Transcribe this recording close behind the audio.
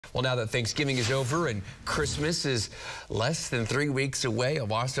Well, now that Thanksgiving is over and Christmas is less than 3 weeks away,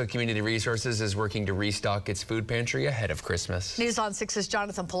 Owasso Community Resources is working to restock its food pantry ahead of Christmas. News on 6's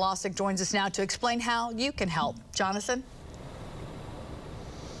Jonathan Polosic joins us now to explain how you can help. Jonathan?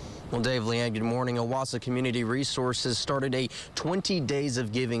 Well, Dave, Leanne, good morning. Owasso Community Resources started a 20 Days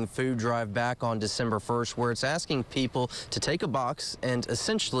of Giving food drive back on December 1st, where it's asking people to take a box and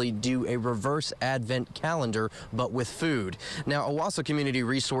essentially do a reverse advent calendar, but with food. Now, Owasso Community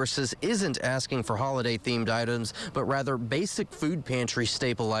Resources isn't asking for holiday-themed items, but rather basic food pantry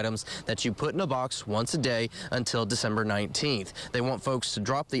staple items that you put in a box once a day until December 19th. They want folks to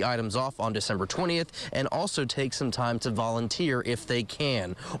drop the items off on December 20th and also take some time to volunteer if they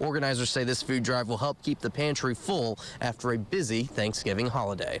can. Organizers say this food drive will help keep the pantry full after a busy Thanksgiving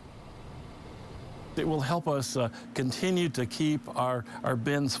holiday. It will help us continue to keep our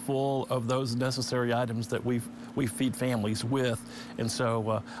bins full of those necessary items that we feed families with. And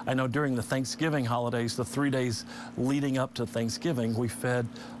so I know during the Thanksgiving holidays, the 3 days leading up to Thanksgiving, we fed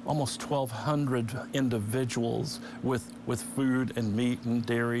almost 1,200 individuals with food and meat and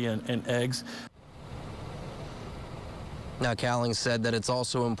dairy and eggs. Now, Cowling said that it's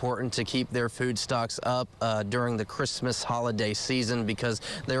also important to keep their food stocks up during the Christmas holiday season, because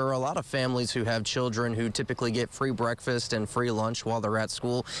there are a lot of families who have children who typically get free breakfast and free lunch while they're at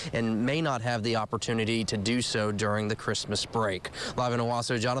school and may not have the opportunity to do so during the Christmas break. Live in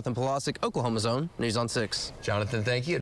Owasso, Jonathan Polosic, Oklahoma's Own, News on 6. Jonathan, thank you.